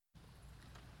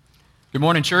Good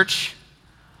morning, church.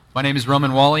 My name is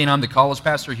Roman Wally, and I'm the college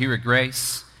pastor here at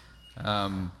Grace.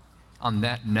 On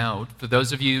that note, for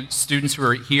those of you students who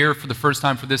are here for the first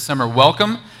time for this summer,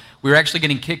 welcome. We're actually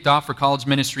getting kicked off for college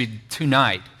ministry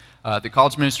tonight. The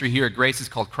college ministry here at Grace is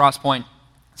called Crosspoint.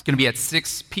 It's going to be at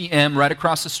 6 p.m. right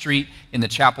across the street in the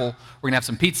chapel. We're going to have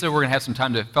some pizza. We're going to have some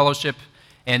time to fellowship.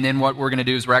 And then what we're going to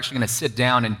do is we're actually going to sit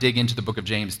down and dig into the book of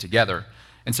James together.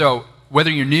 And so whether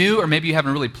you're new or maybe you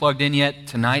haven't really plugged in yet,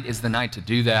 tonight is the night to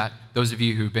do that. Those of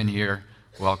you who've been here,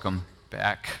 welcome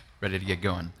back, ready to get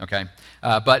going, okay?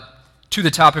 But to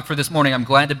the topic for this morning, I'm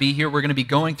glad to be here. We're going to be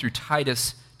going through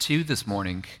Titus 2 this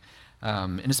morning.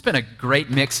 And it's been a great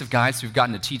mix of guys who've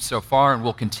gotten to teach so far, and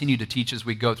we'll continue to teach as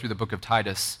we go through the book of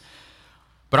Titus.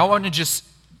 But I want to just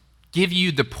give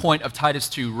you the point of Titus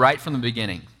 2 right from the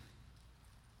beginning.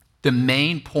 The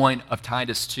main point of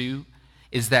Titus 2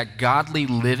 is that godly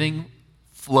living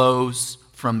flows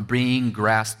from being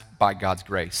grasped by God's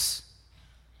grace.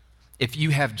 If you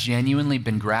have genuinely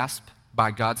been grasped by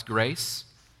God's grace,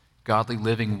 godly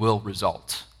living will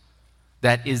result.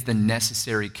 That is the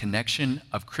necessary connection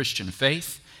of Christian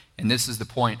faith, and this is the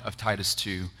point of Titus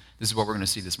 2. This is what we're going to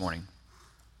see this morning.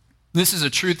 This is a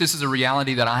truth, this is a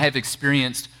reality that I have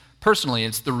experienced personally.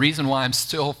 It's the reason why I'm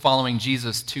still following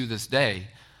Jesus to this day.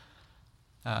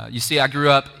 You see, I grew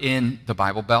up in the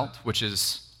Bible Belt, which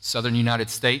is southern United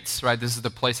States, right? This is the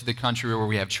place of the country where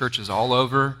we have churches all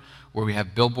over, where we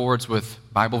have billboards with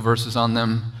Bible verses on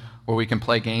them, where we can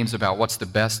play games about what's the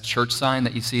best church sign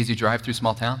that you see as you drive through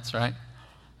small towns, right?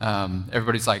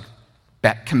 Everybody's like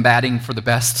combating for the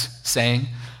best saying.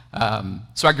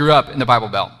 So I grew up in the Bible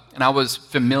Belt, and I was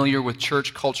familiar with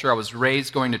church culture. I was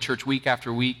raised going to church week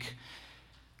after week.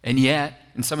 And yet,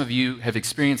 and some of you have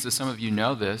experienced this, some of you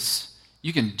know this,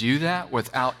 you can do that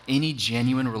without any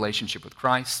genuine relationship with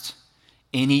Christ,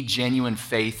 any genuine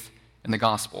faith in the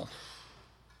gospel.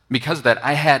 Because of that,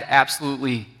 I had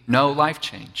absolutely no life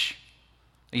change.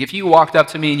 Like if you walked up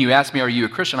to me and you asked me, are you a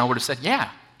Christian? I would have said, yeah,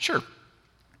 sure.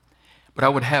 But I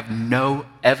would have no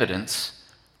evidence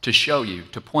to show you,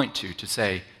 to point to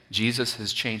say, Jesus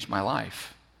has changed my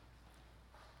life.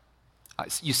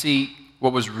 You see,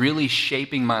 what was really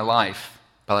shaping my life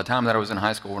by the time that I was in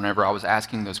high school, whenever I was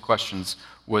asking those questions,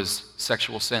 was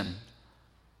sexual sin.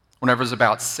 Whenever I was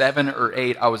about 7 or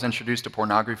 8, I was introduced to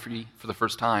pornography for the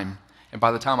first time. And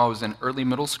by the time I was in early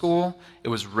middle school, it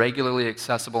was regularly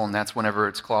accessible, and that's whenever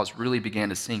its claws really began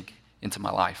to sink into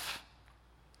my life.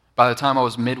 By the time I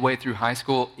was midway through high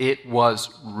school, it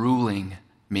was ruling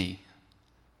me.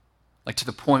 Like to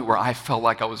the point where I felt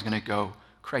like I was going to go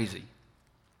crazy.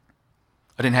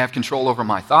 I didn't have control over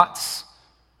my thoughts.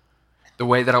 The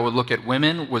way that I would look at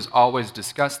women was always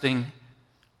disgusting.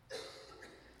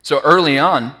 So early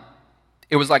on,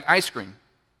 it was like ice cream.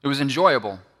 It was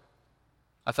enjoyable.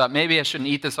 I thought maybe I shouldn't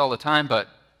eat this all the time, but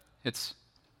it's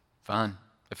fun.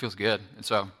 It feels good. And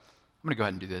so I'm going to go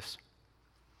ahead and do this.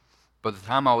 By the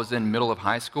time I was in middle of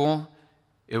high school,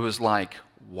 it was like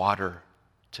water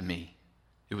to me.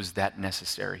 It was that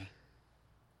necessary.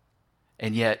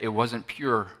 And yet it wasn't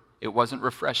pure. It wasn't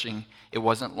refreshing. It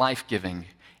wasn't life-giving.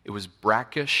 It was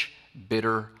brackish,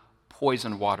 bitter,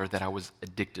 poison water that I was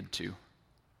addicted to.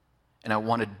 And I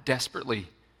wanted desperately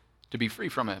to be free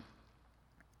from it.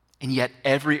 And yet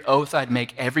every oath I'd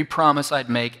make, every promise I'd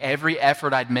make, every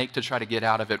effort I'd make to try to get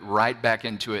out of it, right back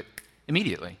into it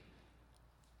immediately.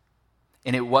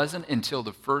 And it wasn't until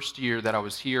the first year that I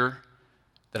was here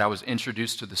that I was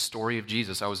introduced to the story of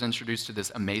Jesus. I was introduced to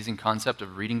this amazing concept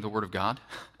of reading the Word of God.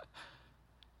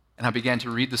 And I began to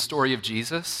read the story of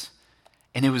Jesus.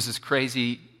 And it was this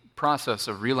crazy process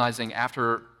of realizing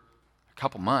after a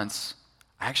couple months,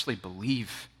 I actually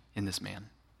believe in this man.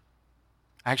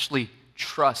 I actually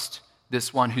trust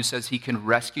this one who says he can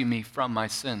rescue me from my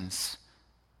sins.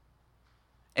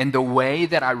 And the way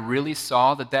that I really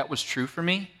saw that that was true for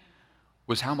me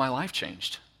was how my life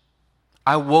changed.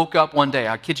 I woke up one day,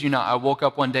 I kid you not, I woke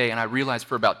up one day and I realized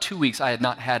for about 2 weeks I had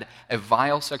not had a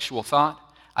vile sexual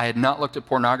thought. I had not looked at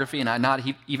pornography, and I had not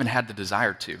even had the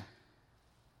desire to.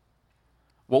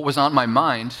 What was on my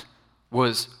mind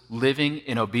was living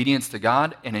in obedience to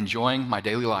God and enjoying my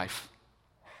daily life.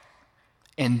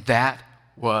 And that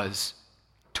was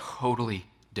totally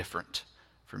different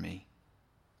for me.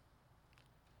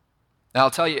 Now,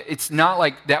 I'll tell you, it's not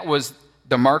like that was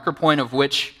the marker point of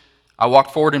which I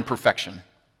walked forward in perfection.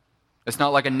 It's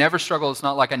not like I never struggled. It's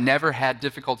not like I never had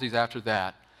difficulties after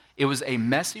that. It was a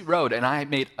messy road, and I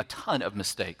made a ton of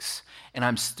mistakes. And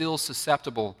I'm still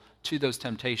susceptible to those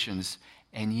temptations.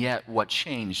 And yet, what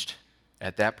changed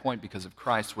at that point because of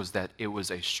Christ was that it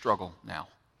was a struggle now.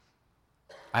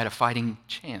 I had a fighting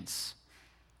chance.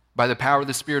 By the power of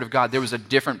the Spirit of God, there was a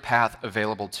different path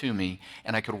available to me,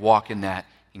 and I could walk in that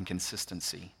in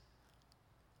consistency.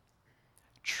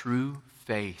 True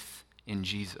faith in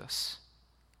Jesus,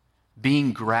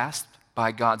 being grasped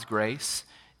by God's grace,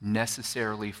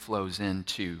 necessarily flows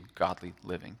into godly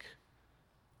living.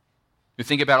 You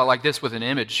think about it like this with an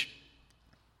image.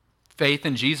 Faith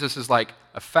in Jesus is like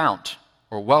a fount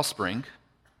or wellspring,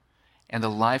 and the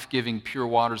life-giving pure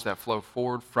waters that flow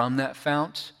forward from that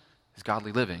fount is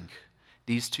godly living.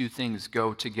 These two things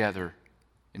go together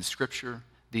in Scripture.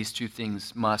 These two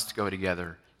things must go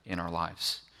together in our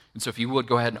lives. And so if you would,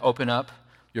 go ahead and open up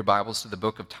your Bibles to the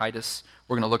book of Titus.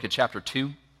 We're going to look at chapter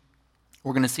 2.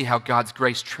 We're going to see how God's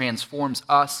grace transforms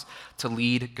us to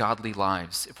lead godly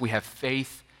lives. If we have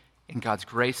faith in God's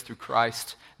grace through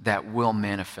Christ, that will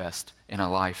manifest in a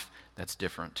life that's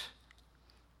different.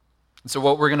 And so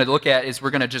what we're going to look at is we're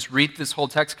going to just read this whole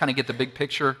text, kind of get the big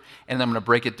picture, and then I'm going to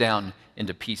break it down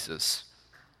into pieces.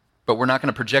 But we're not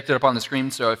going to project it up on the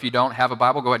screen, so if you don't have a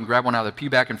Bible, go ahead and grab one out of the pew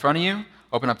back in front of you,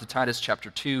 open up to Titus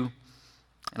chapter 2,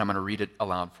 and I'm going to read it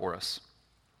aloud for us.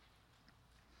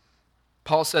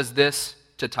 Paul says this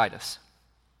to Titus: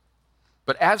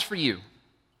 "But as for you,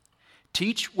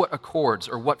 teach what accords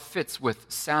or what fits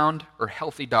with sound or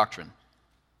healthy doctrine.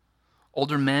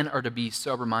 Older men are to be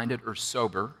sober-minded or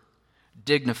sober,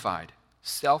 dignified,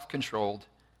 self-controlled,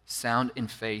 sound in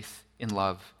faith, in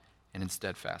love, and in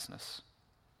steadfastness.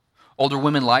 Older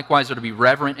women likewise are to be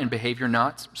reverent in behavior,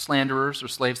 not slanderers or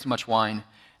slaves to much wine.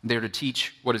 They are to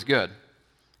teach what is good.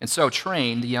 And so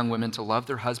train the young women to love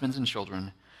their husbands and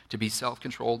children, to be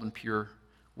self-controlled and pure,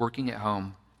 working at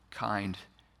home, kind,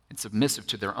 and submissive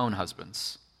to their own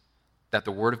husbands, that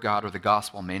the word of God or the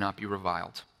gospel may not be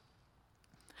reviled.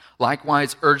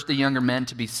 Likewise, urge the younger men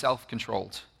to be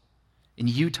self-controlled. And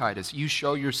you, Titus, you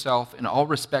show yourself in all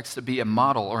respects to be a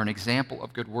model or an example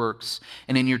of good works,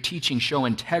 and in your teaching show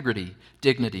integrity,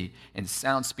 dignity, and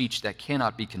sound speech that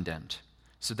cannot be condemned,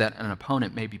 so that an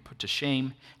opponent may be put to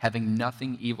shame, having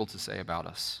nothing evil to say about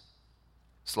us.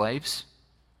 Slaves,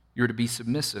 you are to be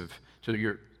submissive to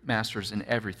your masters in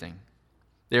everything.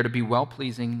 They are to be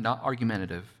well-pleasing, not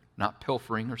argumentative, not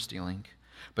pilfering or stealing,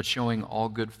 but showing all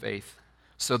good faith,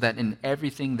 so that in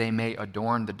everything they may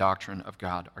adorn the doctrine of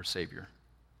God our Savior.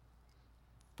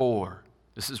 For,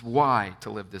 this is why to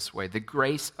live this way, the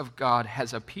grace of God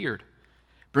has appeared,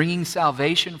 bringing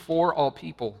salvation for all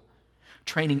people,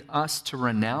 training us to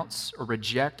renounce or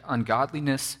reject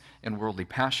ungodliness and worldly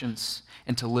passions,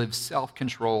 and to live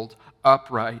self-controlled,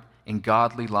 upright, and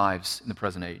godly lives in the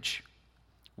present age,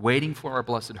 waiting for our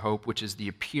blessed hope, which is the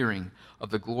appearing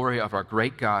of the glory of our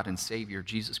great God and Savior,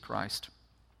 Jesus Christ,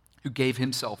 who gave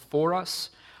himself for us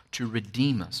to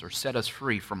redeem us or set us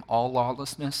free from all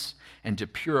lawlessness and to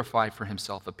purify for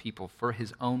himself a people for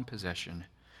his own possession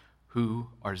who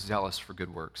are zealous for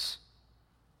good works.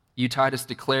 You, Titus,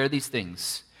 declare these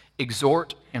things,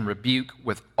 exhort and rebuke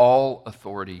with all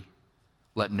authority.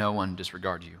 Let no one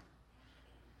disregard you."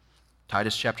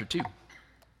 Titus chapter 2.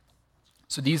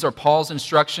 So these are Paul's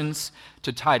instructions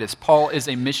to Titus. Paul is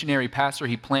a missionary pastor.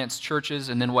 He plants churches,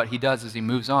 and then what he does as he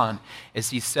moves on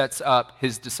is he sets up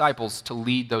his disciples to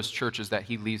lead those churches that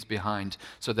he leaves behind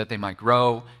so that they might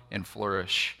grow and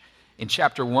flourish. In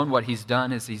chapter 1, what he's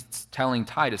done is he's telling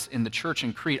Titus, in the church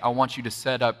in Crete, I want you to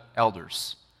set up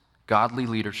elders, godly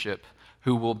leadership,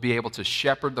 who will be able to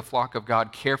shepherd the flock of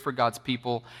God, care for God's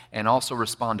people, and also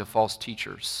respond to false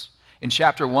teachers. In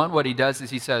chapter 1, what he does is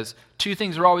he says, two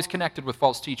things are always connected with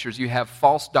false teachers. You have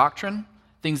false doctrine,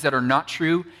 things that are not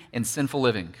true, and sinful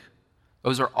living.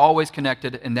 Those are always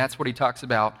connected, and that's what he talks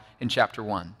about in chapter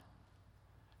 1.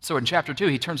 So in chapter 2,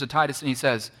 he turns to Titus and he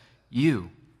says, you,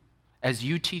 as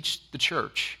you teach the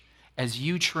church, as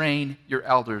you train your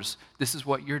elders, this is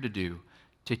what you're to do,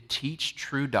 to teach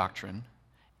true doctrine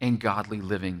and godly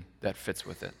living that fits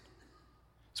with it.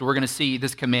 So we're going to see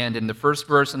this command in the first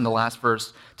verse and the last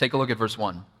verse. Take a look at verse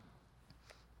 1.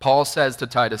 Paul says to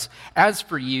Titus, "As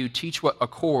for you, teach what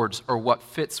accords or what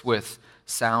fits with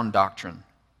sound doctrine."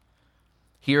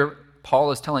 Here,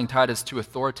 Paul is telling Titus to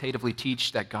authoritatively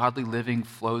teach that godly living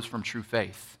flows from true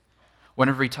faith.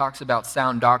 Whenever he talks about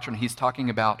sound doctrine, he's talking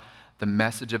about the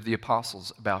message of the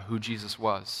apostles, about who Jesus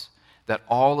was, that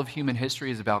all of human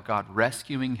history is about God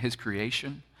rescuing his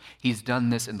creation. He's done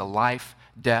this in the life,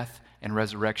 death, and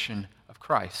resurrection of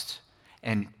Christ.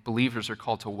 And believers are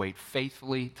called to wait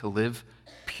faithfully, to live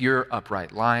pure,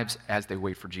 upright lives as they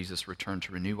wait for Jesus' return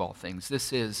to renew all things.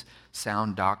 This is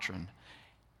sound doctrine.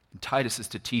 And Titus is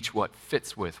to teach what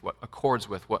fits with, what accords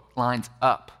with, what lines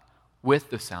up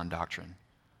with the sound doctrine,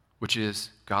 which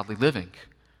is godly living.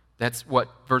 That's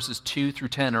what verses 2 through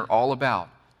 10 are all about.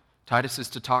 Titus is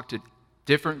to talk to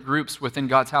different groups within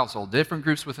God's household, different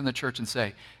groups within the church, and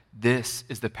say, this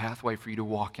is the pathway for you to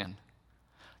walk in.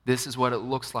 This is what it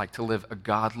looks like to live a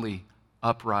godly,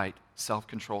 upright,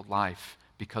 self-controlled life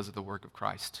because of the work of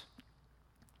Christ.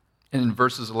 And in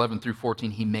verses 11 through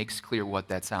 14, he makes clear what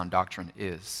that sound doctrine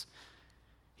is.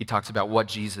 He talks about what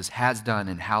Jesus has done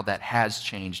and how that has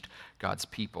changed God's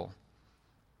people.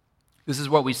 This is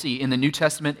what we see in the New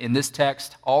Testament, in this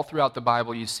text, all throughout the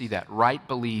Bible. You see that right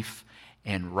belief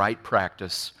and right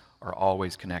practice are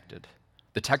always connected.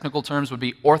 The technical terms would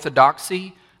be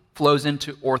orthodoxy flows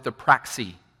into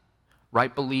orthopraxy.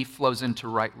 Right belief flows into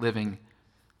right living.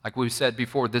 Like we've said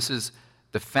before, the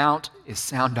fount is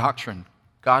sound doctrine,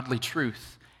 godly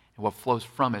truth, and what flows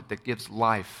from it that gives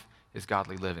life is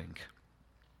godly living.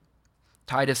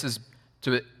 Titus is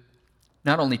to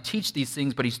not only teach these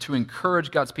things, but he's to encourage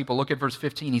God's people. Look at verse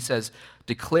 15. He says,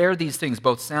 declare these things,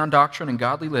 both sound doctrine and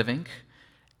godly living.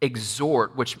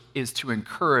 Exhort, which is to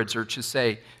encourage or to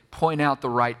say, point out the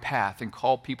right path and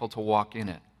call people to walk in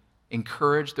it.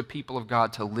 Encourage the people of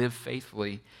God to live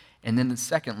faithfully. And then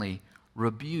secondly,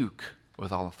 rebuke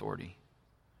with all authority.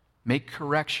 Make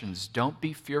corrections. Don't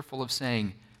be fearful of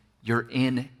saying, you're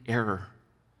in error.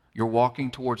 You're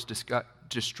walking towards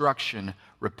destruction.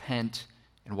 Repent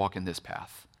and walk in this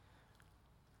path.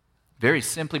 Very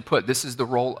simply put, this is the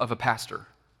role of a pastor.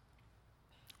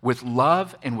 With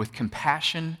love and with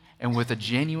compassion and with a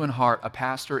genuine heart, a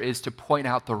pastor is to point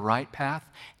out the right path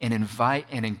and invite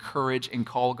and encourage and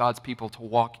call God's people to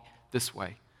walk this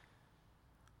way.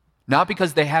 Not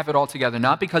because they have it all together,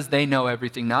 not because they know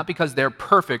everything, not because they're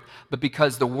perfect, but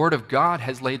because the Word of God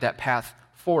has laid that path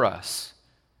for us.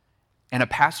 And a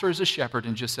pastor is a shepherd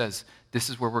and just says, this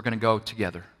is where we're going to go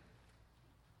together.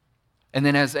 And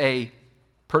then as a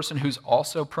person who's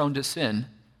also prone to sin,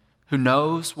 who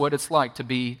knows what it's like to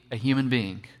be a human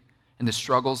being and the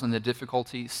struggles and the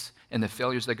difficulties and the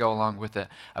failures that go along with it,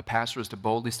 a pastor is to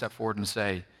boldly step forward and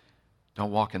say,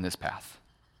 don't walk in this path.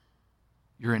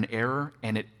 You're in error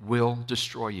and it will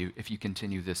destroy you if you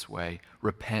continue this way.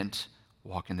 Repent,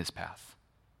 walk in this path.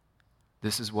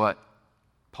 This is what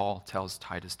Paul tells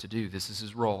Titus to do. This is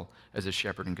his role as a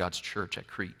shepherd in God's church at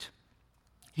Crete.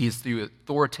 He is to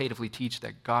authoritatively teach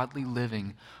that godly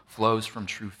living flows from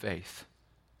true faith.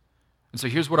 And so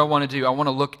here's what I want to do. I want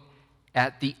to look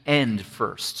at the end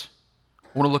first.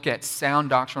 I want to look at sound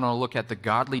doctrine. I want to look at the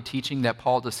godly teaching that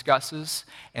Paul discusses.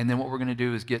 And then what we're going to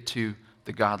do is get to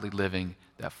the godly living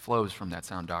that flows from that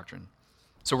sound doctrine.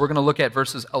 So we're going to look at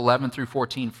verses 11 through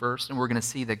 14 first, and we're going to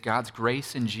see that God's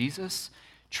grace in Jesus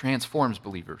transforms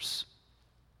believers.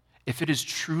 If it is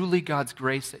truly God's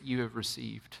grace that you have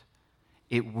received,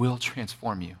 it will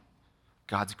transform you.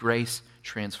 God's grace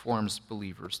transforms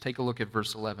believers. Take a look at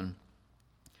verse 11.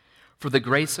 For the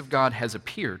grace of God has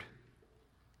appeared.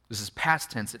 This is past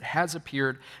tense. It has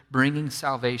appeared, bringing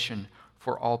salvation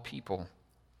for all people.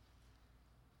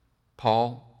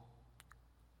 Paul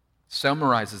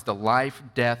summarizes the life,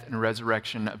 death, and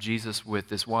resurrection of Jesus with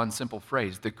this one simple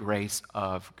phrase, the grace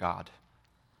of God.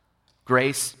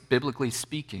 Grace, biblically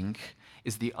speaking,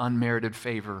 is the unmerited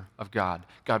favor of God.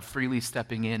 God freely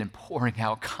stepping in and pouring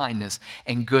out kindness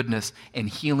and goodness and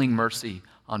healing mercy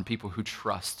on people who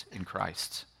trust in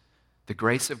Christ. The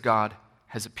grace of God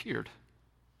has appeared.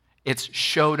 It's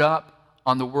showed up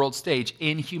on the world stage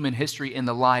in human history in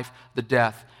the life, the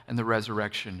death, and the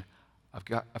resurrection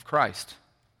of Christ.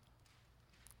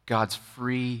 God's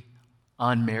free,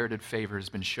 unmerited favor has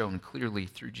been shown clearly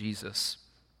through Jesus.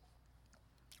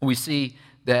 We see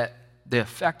that the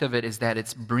effect of it is that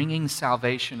it's bringing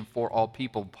salvation for all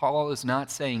people. Paul is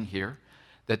not saying here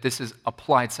that this is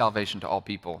applied salvation to all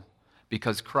people,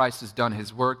 because Christ has done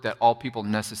his work, that all people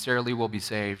necessarily will be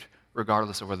saved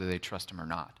regardless of whether they trust him or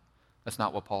not. That's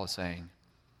not what Paul is saying.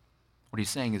 What he's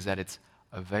saying is that it's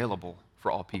available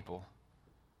for all people.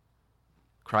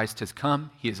 Christ has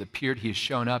come, he has appeared, he has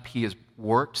shown up, he has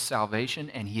worked salvation,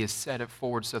 and he has set it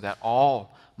forward so that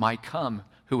all might come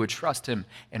who would trust him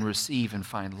and receive and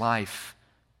find life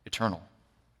eternal.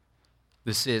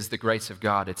 This is the grace of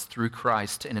God. It's through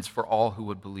Christ, and it's for all who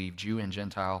would believe, Jew and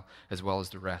Gentile, as well as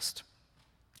the rest.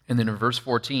 And then in verse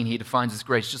 14, he defines his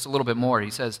grace just a little bit more. He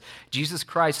says, Jesus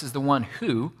Christ is the one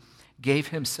who gave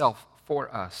himself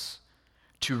for us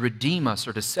to redeem us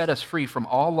or to set us free from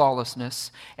all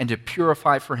lawlessness and to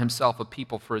purify for himself a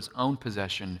people for his own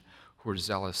possession who are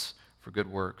zealous for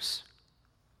good works.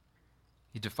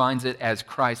 He defines it as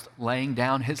Christ laying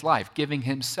down his life, giving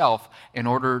himself in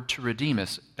order to redeem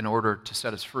us, in order to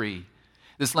set us free.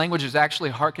 This language is actually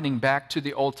hearkening back to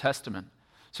the Old Testament.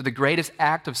 So the greatest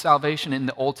act of salvation in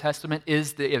the Old Testament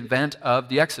is the event of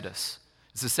the Exodus.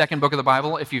 It's the second book of the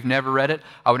Bible. If you've never read it,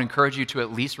 I would encourage you to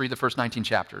at least read the first 19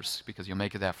 chapters because you'll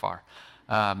make it that far.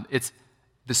 It's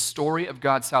the story of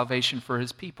God's salvation for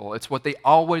his people. It's what they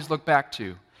always look back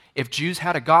to. If Jews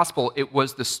had a gospel, it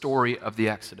was the story of the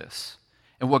Exodus.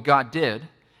 And what God did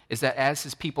is that as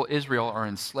his people Israel are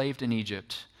enslaved in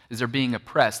Egypt, as they're being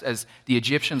oppressed, as the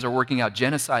Egyptians are working out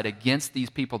genocide against these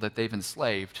people that they've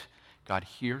enslaved, God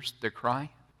hears their cry,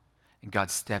 and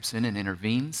God steps in and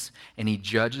intervenes, and he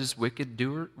judges wicked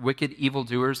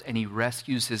evildoers, and he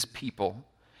rescues his people.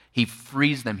 He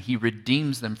frees them, he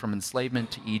redeems them from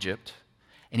enslavement to Egypt,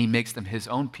 and he makes them his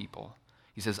own people.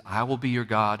 He says, I will be your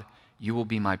God, you will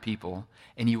be my people,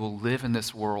 and you will live in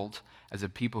this world as a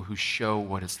people who show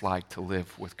what it's like to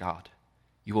live with God.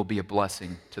 You will be a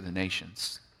blessing to the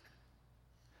nations.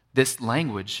 This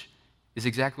language is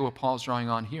exactly what Paul's drawing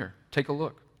on here. Take a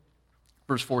look.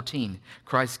 Verse 14,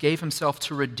 Christ gave himself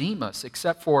to redeem us,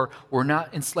 except for we're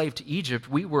not enslaved to Egypt,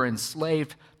 we were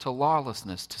enslaved to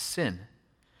lawlessness, to sin.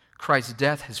 Christ's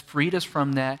death has freed us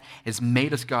from that, has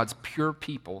made us God's pure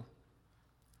people,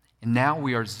 and now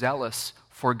we are zealous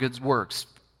for good works.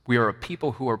 We are a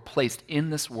people who are placed in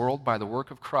this world by the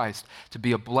work of Christ to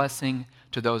be a blessing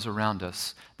to those around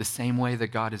us. The same way that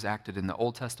God has acted in the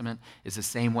Old Testament is the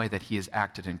same way that he has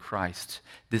acted in Christ.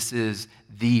 This is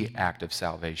the act of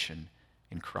salvation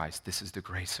in Christ. This is the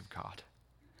grace of God.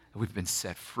 We've been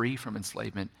set free from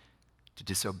enslavement to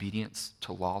disobedience,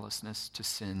 to lawlessness, to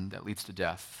sin that leads to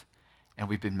death, and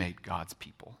we've been made God's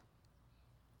people.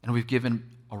 And we've given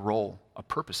a role, a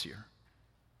purpose here,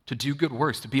 to do good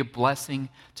works, to be a blessing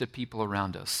to people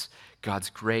around us. God's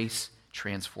grace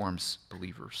transforms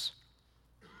believers.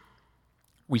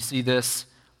 We see this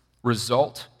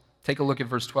result. Take a look at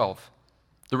verse 12.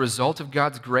 The result of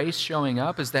God's grace showing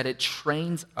up is that it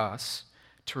trains us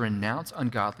to renounce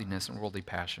ungodliness and worldly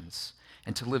passions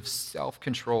and to live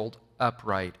self-controlled,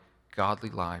 upright, godly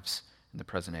lives in the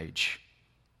present age.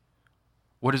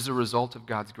 What is the result of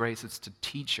God's grace? It's to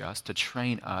teach us, to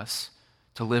train us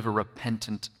to live a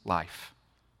repentant life.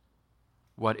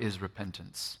 What is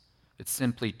repentance? It's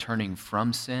simply turning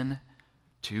from sin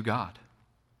to God.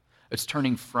 It's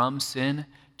turning from sin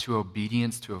to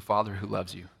obedience to a Father who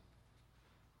loves you.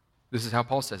 This is how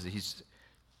Paul says it.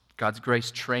 God's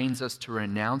grace trains us to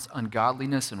renounce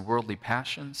ungodliness and worldly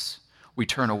passions. We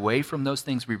turn away from those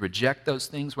things. We reject those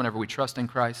things whenever we trust in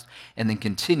Christ. And then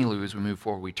continually as we move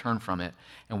forward, we turn from it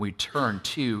and we turn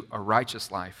to a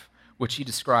righteous life, which he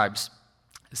describes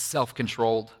as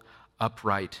self-controlled,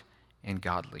 upright, and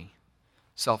godly.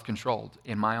 Self-controlled.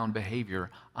 In my own behavior,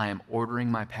 I am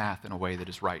ordering my path in a way that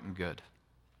is right and good.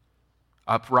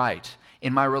 Upright.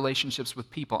 In my relationships with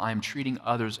people, I am treating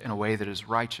others in a way that is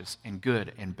righteous and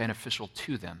good and beneficial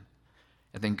to them.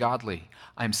 And then godly.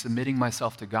 I am submitting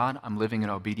myself to God. I'm living in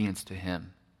obedience to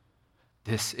him.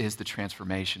 This is the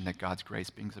transformation that God's grace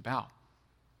brings about.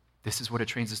 This is what it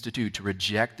trains us to do, to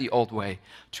reject the old way,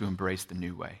 to embrace the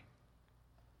new way.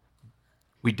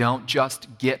 We don't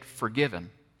just get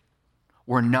forgiven.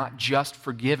 We're not just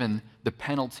forgiven the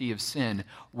penalty of sin.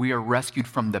 We are rescued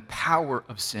from the power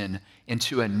of sin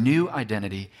into a new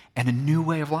identity and a new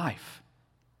way of life.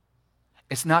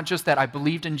 It's not just that I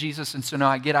believed in Jesus and so now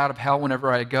I get out of hell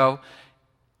whenever I go,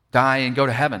 die, and go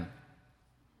to heaven.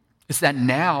 It's that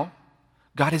now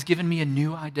God has given me a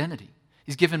new identity.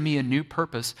 He's given me a new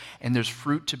purpose, and there's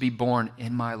fruit to be born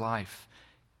in my life.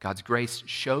 God's grace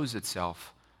shows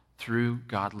itself through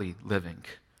godly living.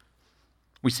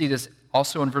 We see this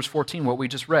also in verse 14, what we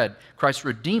just read. Christ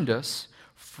redeemed us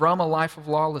from a life of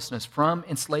lawlessness, from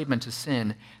enslavement to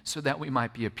sin, so that we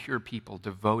might be a pure people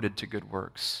devoted to good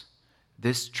works.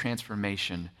 This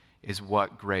transformation is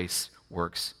what grace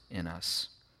works in us.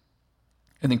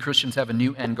 And then Christians have a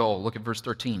new end goal. Look at verse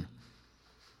 13.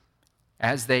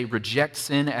 As they reject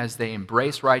sin, as they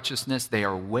embrace righteousness, they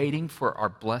are waiting for our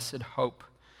blessed hope,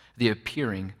 the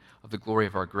appearing of the glory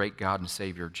of our great God and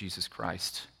Savior, Jesus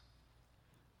Christ.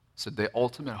 So the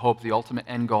ultimate hope, the ultimate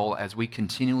end goal, as we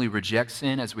continually reject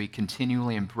sin, as we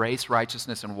continually embrace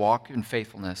righteousness and walk in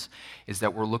faithfulness, is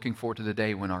that we're looking forward to the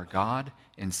day when our God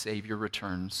and Savior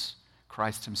returns,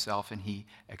 Christ himself, and he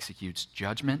executes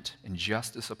judgment and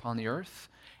justice upon the earth,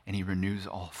 and he renews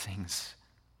all things.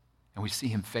 And we see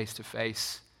him face to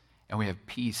face, and we have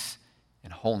peace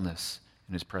and wholeness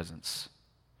in his presence.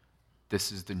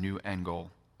 This is the new end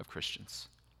goal of Christians.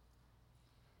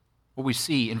 What we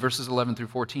see in verses 11 through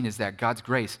 14 is that God's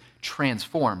grace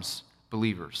transforms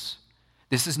believers.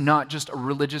 This is not just a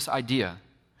religious idea.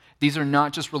 These are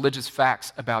not just religious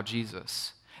facts about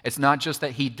Jesus. It's not just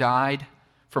that he died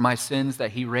for my sins,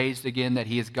 that he raised again, that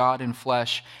he is God in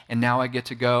flesh, and now I get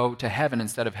to go to heaven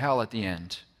instead of hell at the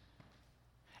end.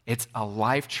 It's a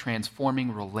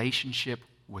life-transforming relationship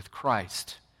with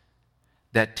Christ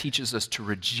that teaches us to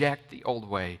reject the old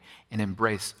way and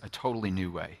embrace a totally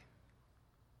new way.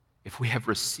 If we have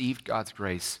received God's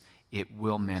grace, it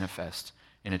will manifest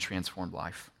in a transformed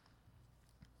life.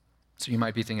 So you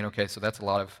might be thinking, okay, so that's a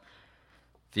lot of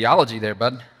theology there,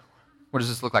 bud. What does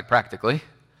this look like practically?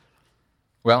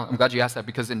 Well, I'm glad you asked that,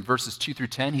 because in verses 2 through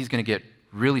 10, he's going to get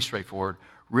really straightforward,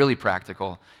 really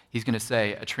practical. He's going to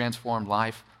say a transformed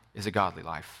life is a godly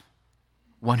life.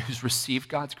 One who's received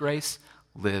God's grace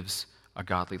lives a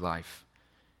godly life.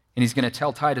 And he's going to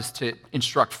tell Titus to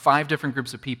instruct 5 different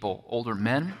groups of people: older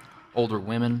men, older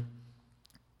women,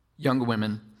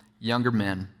 younger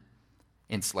men,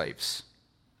 and slaves.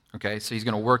 Okay, so he's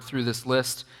going to work through this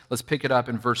list. Let's pick it up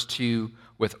in verse 2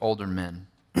 with older men.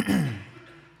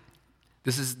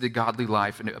 This is the godly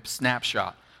life, and a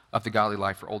snapshot of the godly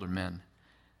life for older men.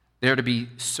 They are to be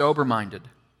sober-minded,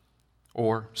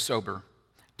 or sober,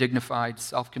 dignified,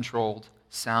 self-controlled,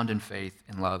 sound in faith,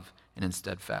 in love, and in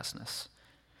steadfastness.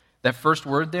 That first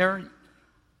word there,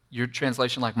 your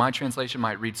translation, like my translation,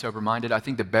 might read sober-minded. I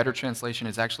think the better translation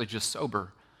is actually just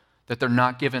sober, that they're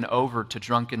not given over to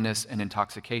drunkenness and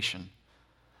intoxication.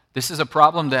 This is a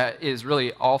problem that is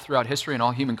really all throughout history and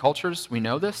all human cultures. We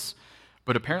know this,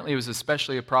 but apparently it was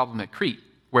especially a problem at Crete,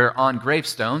 where on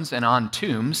gravestones and on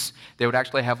tombs, they would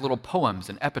actually have little poems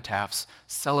and epitaphs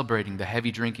celebrating the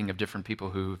heavy drinking of different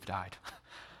people who've died.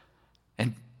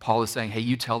 And Paul is saying, hey,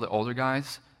 you tell the older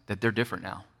guys that they're different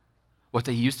now. What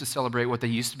they used to celebrate, what they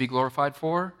used to be glorified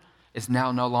for, is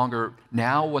now no longer.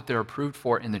 Now what they're approved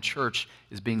for in the church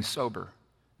is being sober,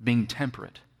 being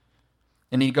temperate.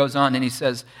 And he goes on and he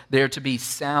says they're to be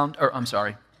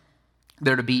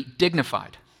they're to be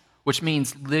dignified, which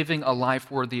means living a life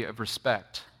worthy of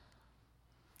respect.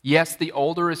 Yes, the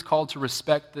older is called to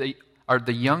respect the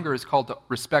younger is called to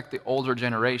respect the older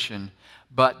generation,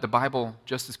 but the Bible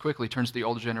just as quickly turns to the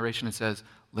older generation and says,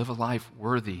 live a life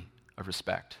worthy of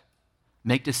respect.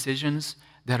 Make decisions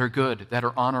that are good, that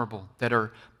are honorable, that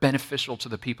are beneficial to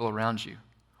the people around you.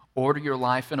 Order your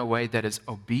life in a way that is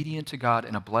obedient to God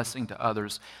and a blessing to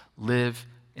others. Live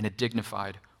in a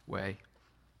dignified way.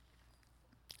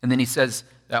 And then he says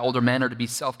that older men are to be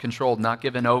self-controlled, not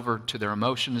given over to their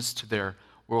emotions, to their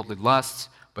worldly lusts,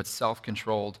 but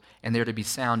self-controlled. And they're to be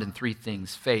sound in 3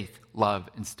 things: faith, love,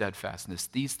 and steadfastness.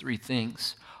 These 3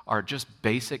 things are just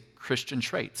basic Christian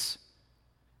traits.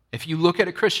 If you look at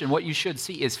a Christian, what you should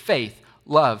see is faith,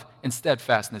 love, and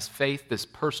steadfastness. Faith, this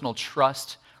personal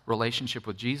trust relationship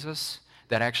with Jesus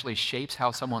that actually shapes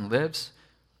how someone lives.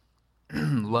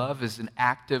 Love is an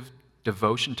active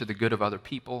devotion to the good of other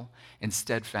people. And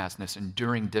steadfastness,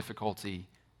 enduring difficulty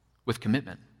with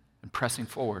commitment and pressing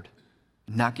forward,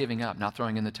 not giving up, not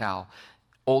throwing in the towel.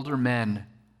 Older men,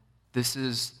 this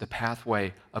is the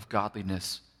pathway of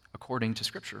godliness according to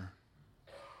Scripture.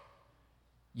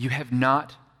 You have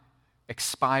not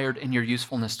expired in your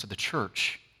usefulness to the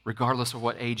church, regardless of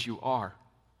what age you are.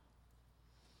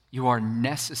 You are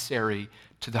necessary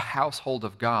to the household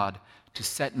of God to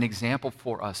set an example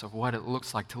for us of what it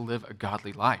looks like to live a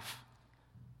godly life,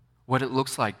 what it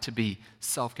looks like to be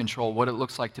self-controlled, what it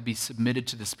looks like to be submitted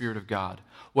to the Spirit of God,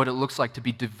 what it looks like to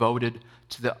be devoted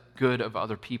to the good of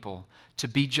other people, to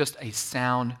be just a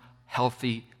sound,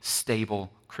 healthy,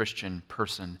 stable Christian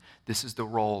person. This is the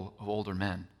role of older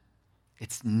men.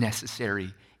 It's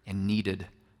necessary and needed.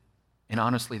 And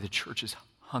honestly, the church is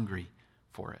hungry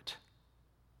for it.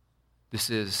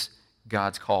 This is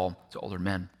God's call to older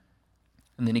men.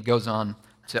 And then he goes on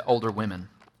to older women.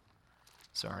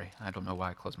 Sorry, I don't know why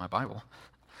I closed my Bible.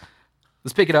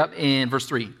 Let's pick it up in verse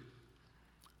 3.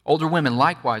 Older women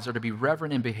likewise are to be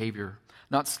reverent in behavior,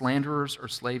 not slanderers or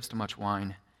slaves to much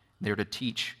wine. They are to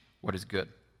teach what is good.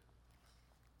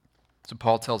 So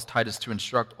Paul tells Titus to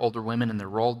instruct older women in their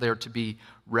role. They're to be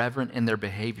reverent in their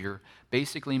behavior,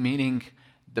 basically meaning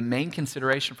the main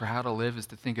consideration for how to live is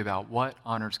to think about what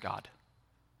honors God.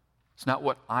 It's not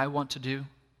what I want to do,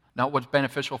 not what's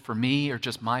beneficial for me or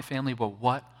just my family, but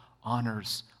what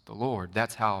honors the Lord.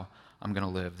 That's how I'm going to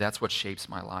live. That's what shapes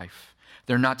my life.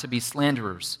 They're not to be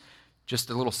slanderers. Just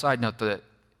a little side note, that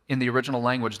in the original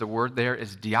language, the word there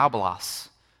is diabolos,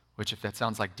 which if that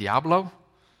sounds like Diablo,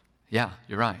 yeah,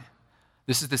 you're right.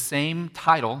 This is the same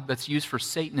title that's used for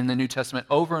Satan in the New Testament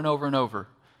over and over and over.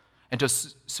 And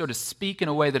to speak in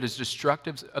a way that is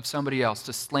destructive of somebody else,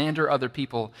 to slander other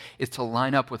people, is to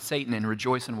line up with Satan and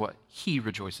rejoice in what he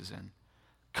rejoices in.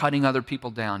 Cutting other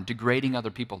people down, degrading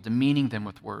other people, demeaning them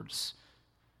with words.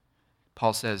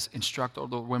 Paul says, instruct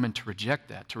older women to reject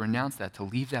that, to renounce that, to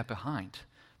leave that behind.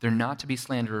 They're not to be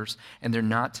slanderers, and they're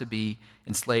not to be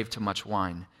enslaved to much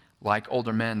wine. Like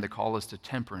older men, the call is to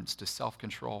temperance, to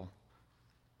self-control.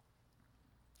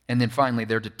 And then finally,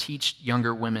 they're to teach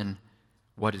younger women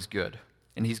what is good.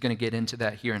 And he's going to get into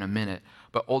that here in a minute.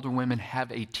 But older women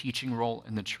have a teaching role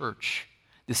in the church.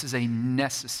 This is a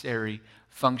necessary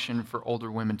function for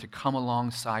older women to come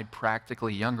alongside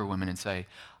practically younger women and say,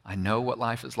 I know what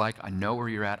life is like. I know where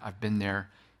you're at. I've been there.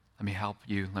 Let me help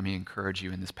you. Let me encourage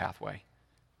you in this pathway.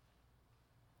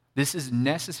 This is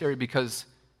necessary because,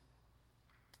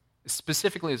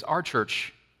 specifically as our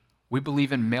church, we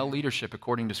believe in male leadership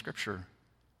according to Scripture.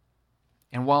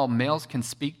 And while males can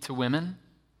speak to women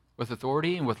with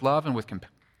authority and with love and with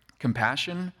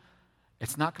compassion,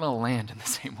 it's not going to land in the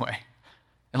same way.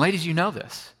 And ladies, you know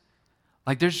this.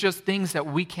 Like, there's just things that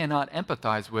we cannot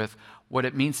empathize with, what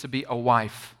it means to be a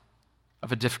wife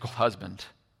of a difficult husband,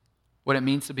 what it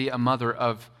means to be a mother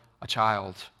of a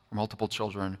child or multiple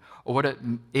children, or what it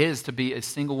is to be a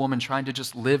single woman trying to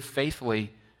just live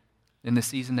faithfully in the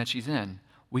season that she's in.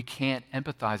 We can't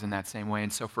empathize in that same way.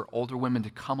 And so for older women to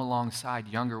come alongside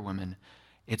younger women,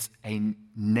 it's a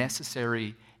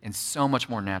necessary and so much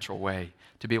more natural way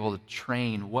to be able to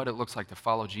train what it looks like to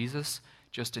follow Jesus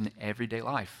just in everyday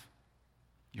life.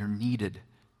 You're needed.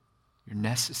 You're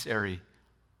necessary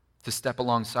to step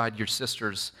alongside your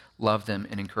sisters, love them,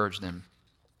 and encourage them.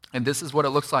 And this is what it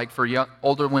looks like for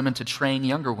older women to train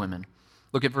younger women.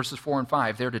 Look at verses 4 and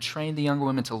 5. They're to train the younger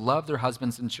women to love their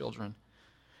husbands and children,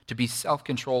 to be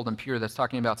self-controlled and pure. That's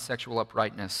talking about sexual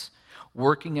uprightness.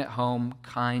 Working at home,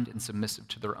 kind and submissive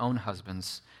to their own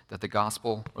husbands, that the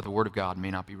gospel or the word of God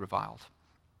may not be reviled.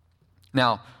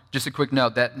 Now, just a quick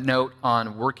note, that note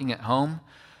on working at home,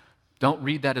 don't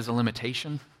read that as a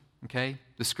limitation, okay?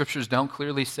 The scriptures don't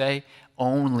clearly say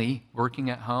only working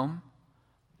at home.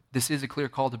 This is a clear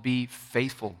call to be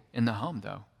faithful in the home,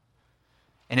 though.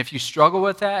 And if you struggle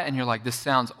with that and you're like, this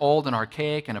sounds old and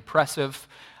archaic and oppressive,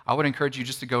 I would encourage you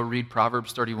just to go read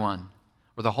Proverbs 31,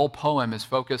 where the whole poem is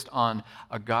focused on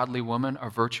a godly woman, a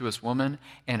virtuous woman,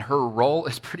 and her role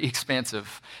is pretty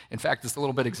expansive. In fact, it's a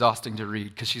little bit exhausting to read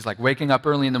because she's like waking up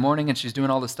early in the morning and she's doing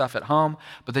all this stuff at home,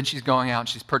 but then she's going out and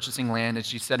she's purchasing land and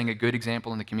she's setting a good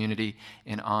example in the community,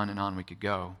 and on we could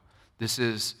go. This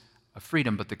is a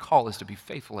freedom, but the call is to be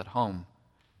faithful at home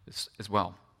as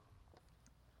well.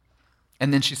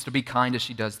 And then she's to be kind as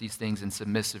she does these things and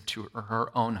submissive to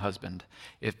her own husband.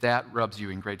 If that rubs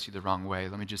you and grates you the wrong way,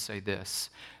 let me just say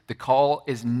this. The call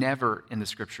is never in the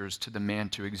scriptures to the man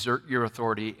to exert your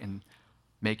authority and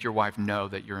make your wife know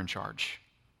that you're in charge.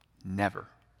 Never.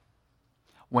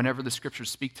 Whenever the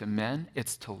scriptures speak to men,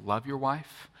 it's to love your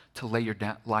wife, to lay your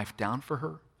life down for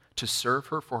her, to serve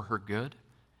her for her good,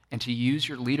 and to use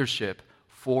your leadership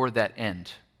for that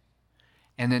end.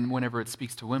 And then whenever it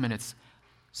speaks to women, it's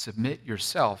submit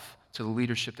yourself to the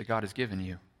leadership that God has given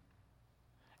you.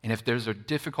 And if there's a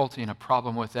difficulty and a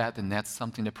problem with that, then that's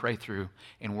something to pray through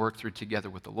and work through together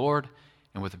with the Lord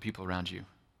and with the people around you.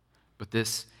 But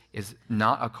this is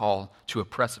not a call to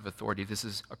oppressive authority. This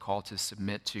is a call to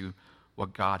submit to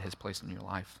what God has placed in your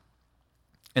life.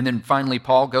 And then finally,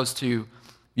 Paul goes to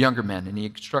younger men, and he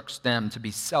instructs them to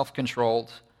be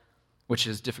self-controlled, which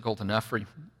is difficult enough for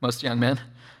most young men.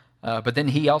 But then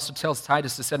he also tells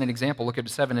Titus to set an example. Look at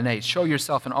 7 and 8. Show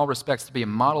yourself in all respects to be a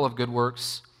model of good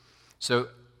works, so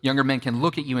younger men can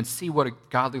look at you and see what a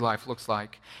godly life looks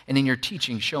like. And in your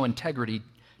teaching, show integrity.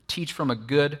 Teach from a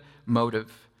good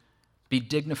motive. Be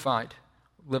dignified.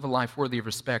 Live a life worthy of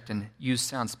respect, and use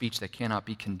sound speech that cannot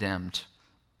be condemned.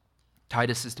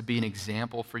 Titus is to be an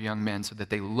example for young men so that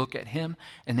they look at him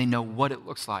and they know what it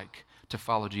looks like to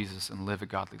follow Jesus and live a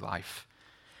godly life.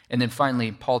 And then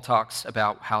finally, Paul talks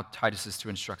about how Titus is to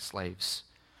instruct slaves.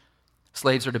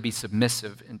 Slaves are to be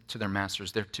submissive to their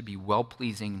masters. They're to be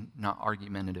well-pleasing, not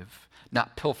argumentative,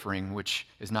 not pilfering, which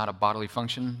is not a bodily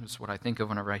function. It's what I think of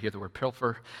whenever I hear the word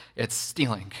pilfer. It's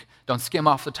stealing. Don't skim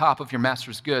off the top of your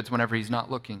master's goods whenever he's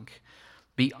not looking.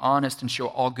 Be honest and show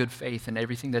all good faith in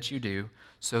everything that you do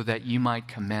so that you might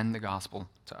commend the gospel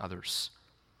to others.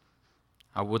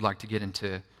 I would like to get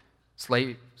into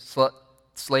slavery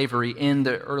in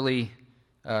the early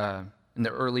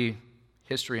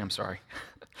history,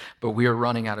 but we are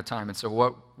running out of time. And so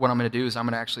what I'm going to do is I'm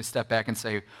going to actually step back and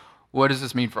say, what does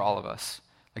this mean for all of us?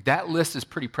 Like, that list is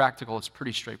pretty practical. It's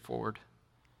pretty straightforward.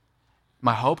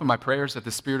 My hope and my prayer is that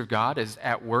the Spirit of God is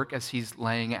at work as he's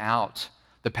laying out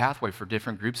the pathway for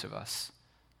different groups of us.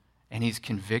 And he's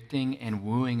convicting and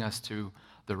wooing us to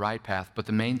the right path. But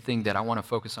the main thing that I want to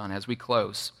focus on as we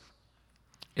close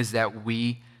is that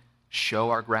we show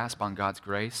our grasp on God's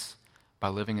grace by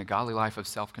living a godly life of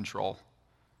self-control.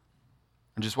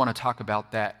 I just want to talk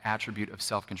about that attribute of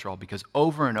self-control, because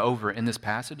over and over in this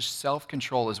passage,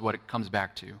 self-control is what it comes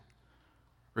back to.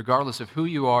 regardless of who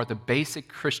you are, the basic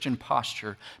Christian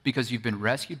posture, because you've been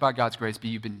rescued by God's grace, but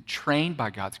you've been trained by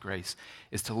God's grace,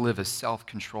 is to live a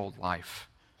self-controlled life.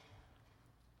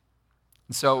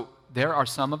 And so there are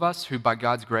some of us who, by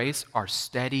God's grace, are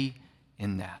steady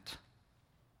in that.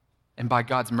 And by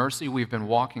God's mercy, we've been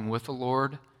walking with the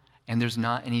Lord, and there's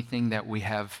not anything that we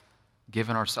have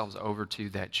given ourselves over to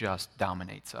that just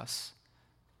dominates us.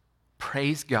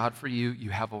 Praise God for you. You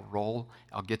have a role.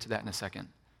 I'll get to that in a second.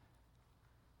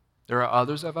 There are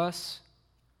others of us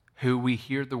who we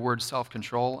hear the word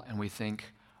self-control and we think,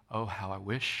 oh, how I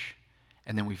wish,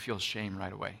 and then we feel shame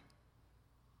right away.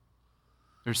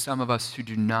 There's some of us who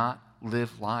do not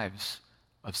live lives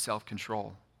of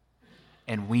self-control,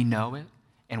 and we know it,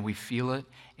 and we feel it,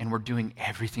 and we're doing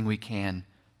everything we can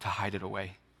to hide it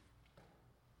away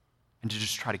and to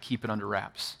just try to keep it under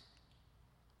wraps.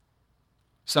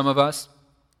 Some of us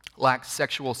lack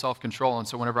sexual self-control, and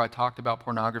so whenever I talked about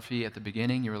pornography at the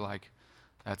beginning, you were like,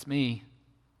 that's me.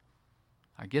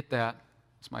 I get that.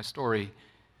 It's my story.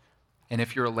 And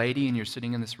if you're a lady and you're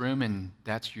sitting in this room and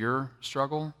that's your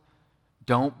struggle,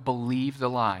 don't believe the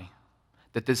lie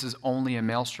that this is only a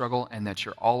male struggle and that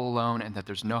you're all alone and that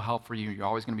there's no help for you. You're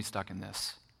always going to be stuck in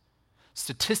this.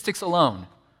 Statistics alone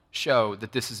show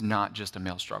that this is not just a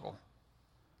male struggle.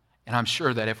 And I'm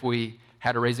sure that if we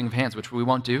had a raising of hands, which we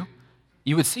won't do,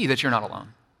 you would see that you're not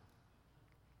alone.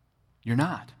 You're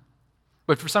not.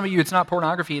 But for some of you, it's not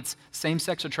pornography, it's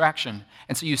same-sex attraction.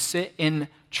 And so you sit in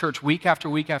church week after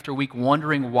week after week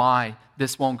wondering why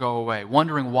this won't go away,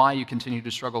 wondering why you continue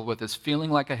to struggle with this, feeling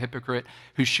like a hypocrite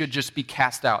who should just be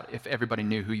cast out if everybody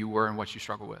knew who you were and what you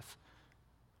struggle with.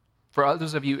 For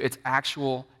others of you, it's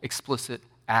actual explicit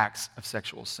acts of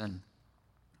sexual sin.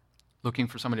 Looking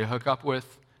for somebody to hook up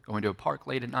with, going to a park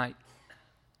late at night.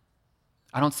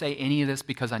 I don't say any of this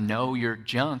because I know you're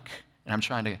junk and I'm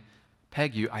trying to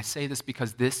peg you. I say this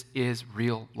because this is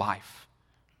real life.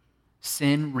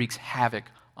 Sin wreaks havoc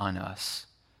on us.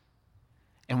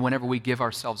 And whenever we give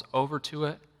ourselves over to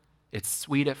it, it's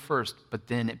sweet at first, but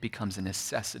then it becomes a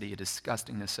necessity, a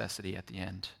disgusting necessity at the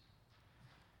end.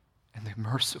 And the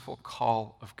merciful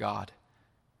call of God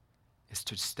is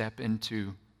to step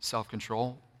into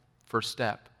self-control, first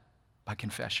step, by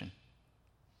confession.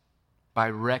 By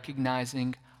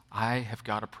recognizing I have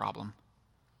got a problem,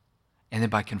 and then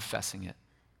by confessing it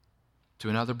to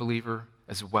another believer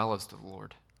as well as to the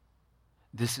Lord.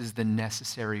 This is the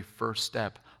necessary first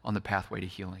step on the pathway to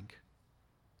healing.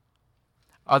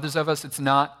 Others of us, it's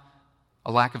not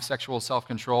a lack of sexual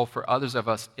self-control. For others of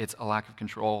us, it's a lack of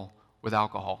control with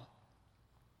alcohol.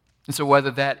 And so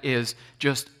whether that is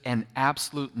just an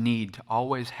absolute need to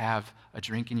always have a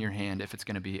drink in your hand if it's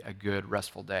going to be a good,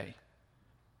 restful day,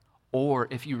 or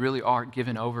if you really are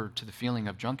given over to the feeling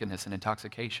of drunkenness and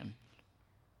intoxication,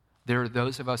 there are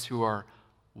those of us who are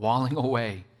walling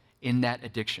away in that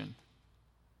addiction.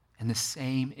 And the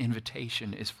same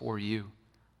invitation is for you.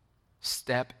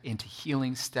 Step into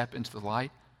healing, step into the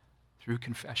light through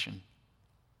confession.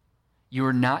 You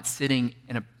are not sitting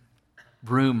in a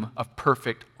room of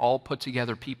perfect, all put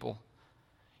together people.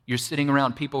 You're sitting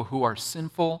around people who are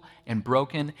sinful and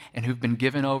broken and who've been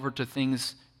given over to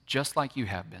things just like you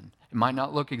have been. It might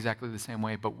not look exactly the same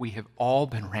way, but we have all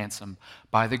been ransomed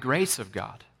by the grace of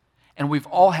God. And we've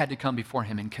all had to come before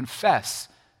Him and confess.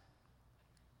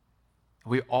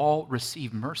 We all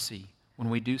receive mercy when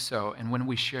we do so. And when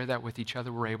we share that with each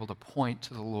other, we're able to point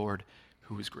to the Lord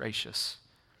who is gracious.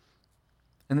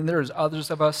 And then there's others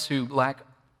of us who lack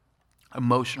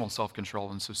emotional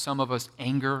self-control. And so some of us,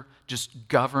 anger just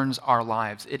governs our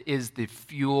lives. It is the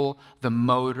fuel, the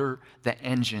motor, the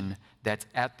engine that's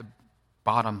at the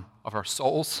bottom of our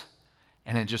souls,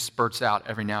 and it just spurts out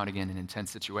every now and again in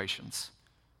intense situations.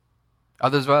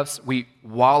 Others of us, we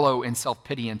wallow in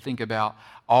self-pity and think about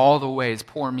all the ways,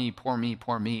 poor me, poor me,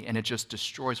 poor me, and it just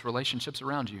destroys relationships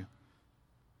around you.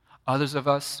 Others of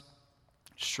us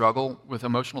struggle with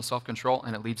emotional self-control,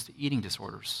 and it leads to eating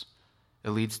disorders. It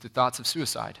leads to thoughts of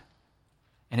suicide.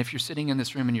 And if you're sitting in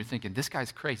this room and you're thinking, this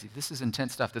guy's crazy, this is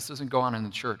intense stuff, this doesn't go on in the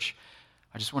church,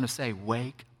 I just want to say,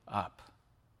 wake up.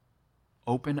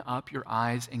 Open up your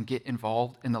eyes and get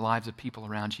involved in the lives of people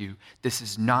around you. This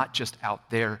is not just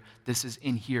out there. This is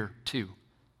in here too.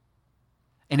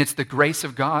 And it's the grace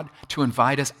of God to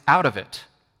invite us out of it.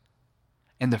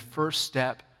 And the first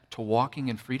step to walking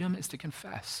in freedom is to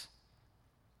confess.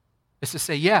 It's to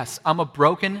say, yes, I'm a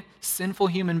broken, sinful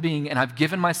human being, and I've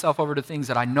given myself over to things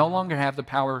that I no longer have the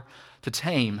power to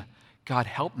tame. God,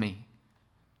 help me.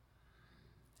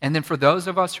 And then for those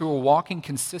of us who are walking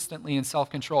consistently in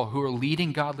self-control, who are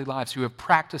leading godly lives, who have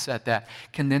practiced at that,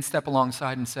 can then step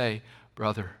alongside and say,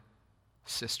 brother,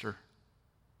 sister,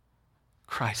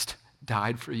 Christ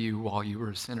died for you while you were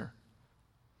a sinner.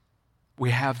 We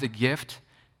have the gift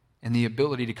and the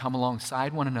ability to come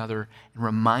alongside one another and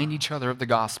remind each other of the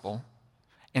gospel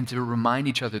and to remind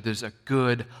each other there's a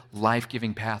good,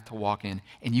 life-giving path to walk in,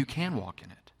 and you can walk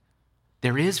in it.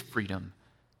 There is freedom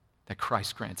that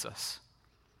Christ grants us.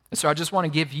 And so I just want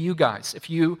to give you guys, if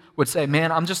you would say,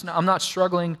 man, I'm not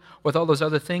struggling with all those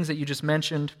other things that you just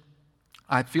mentioned.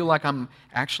 I feel like I'm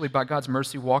actually, by God's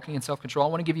mercy, walking in self-control. I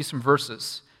want to give you some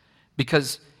verses,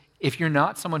 because if you're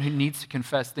not someone who needs to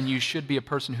confess, then you should be a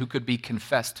person who could be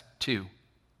confessed to,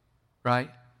 right?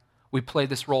 We play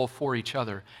this role for each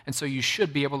other. And so you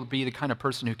should be able to be the kind of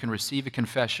person who can receive a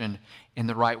confession in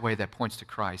the right way that points to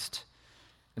Christ.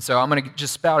 And so I'm going to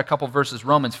just spout a couple verses.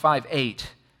 Romans 5:8.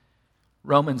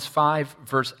 Romans 5,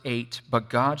 verse 8. But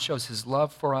God shows his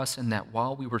love for us in that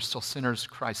while we were still sinners,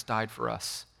 Christ died for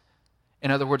us.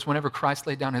 In other words, whenever Christ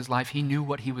laid down his life, he knew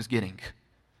what he was getting.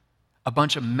 A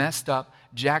bunch of messed up,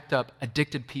 jacked up,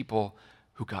 addicted people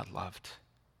who God loved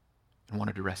and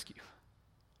wanted to rescue.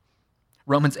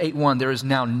 Romans 8:1, there is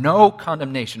now no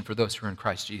condemnation for those who are in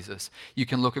Christ Jesus. You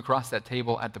can look across that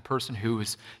table at the person who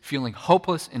is feeling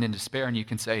hopeless and in despair, and you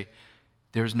can say,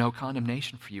 there's no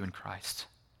condemnation for you in Christ.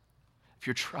 If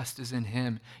your trust is in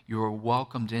him, you are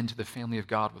welcomed into the family of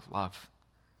God with love.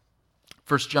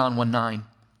 1 John 1:9,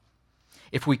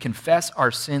 if we confess our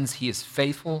sins, he is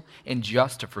faithful and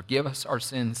just to forgive us our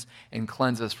sins and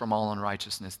cleanse us from all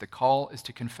unrighteousness. The call is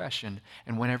to confession,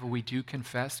 and whenever we do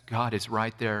confess, God is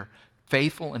right there,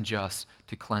 faithful and just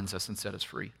to cleanse us and set us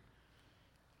free.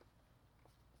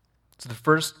 So the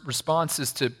first response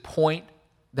is to point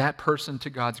that person to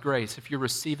God's grace. If you're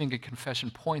receiving a confession,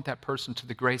 point that person to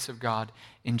the grace of God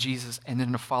in Jesus, and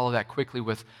then to follow that quickly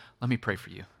with, let me pray for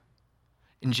you.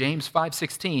 In James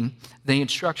 5:16, the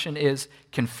instruction is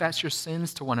confess your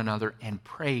sins to one another and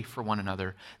pray for one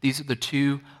another. These are the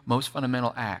two most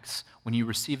fundamental acts. When you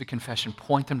receive a confession,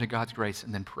 point them to God's grace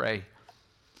and then pray.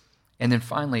 And then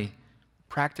finally,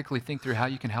 practically think through how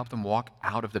you can help them walk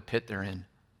out of the pit they're in.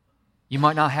 You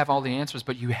might not have all the answers,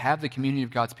 but you have the community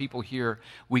of God's people here.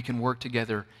 We can work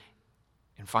together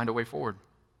and find a way forward.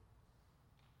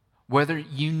 Whether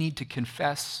you need to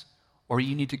confess or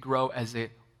you need to grow as a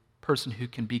person who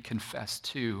can be confessed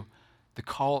to, the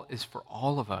call is for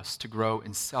all of us to grow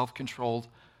in self-controlled,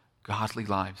 godly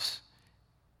lives.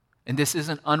 And this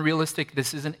isn't unrealistic.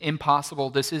 This isn't impossible.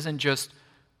 This isn't just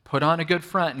put on a good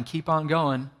front and keep on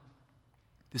going.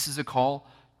 This is a call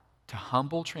to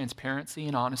humble transparency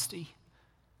and honesty,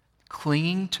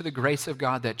 clinging to the grace of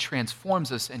God that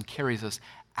transforms us and carries us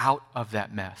out of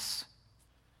that mess.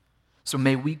 So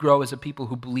may we grow as a people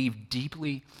who believe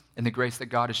deeply in the grace that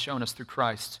God has shown us through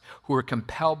Christ, who are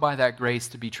compelled by that grace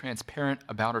to be transparent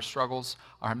about our struggles,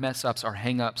 our mess-ups, our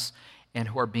hang-ups, and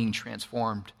who are being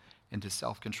transformed into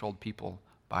self-controlled people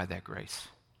by that grace.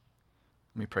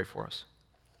 Let me pray for us.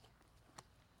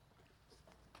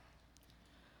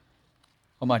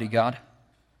 Almighty God,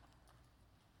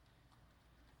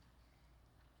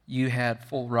 you had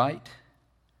full right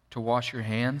to wash your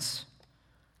hands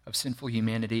of sinful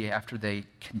humanity after they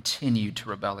continued to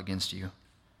rebel against you.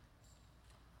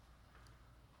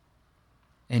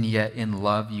 And yet in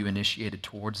love you initiated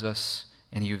towards us,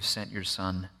 and you have sent your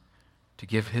Son to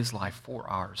give his life for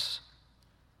ours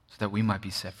so that we might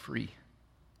be set free.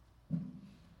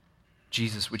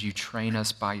 Jesus, would you train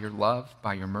us by your love,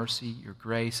 by your mercy, your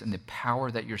grace, and the power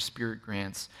that your Spirit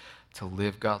grants to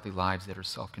live godly lives that are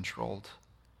self-controlled.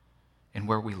 And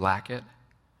where we lack it,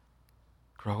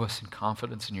 grow us in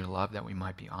confidence in your love that we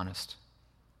might be honest.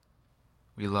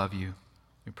 We love you.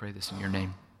 We pray this in your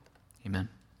name. Amen.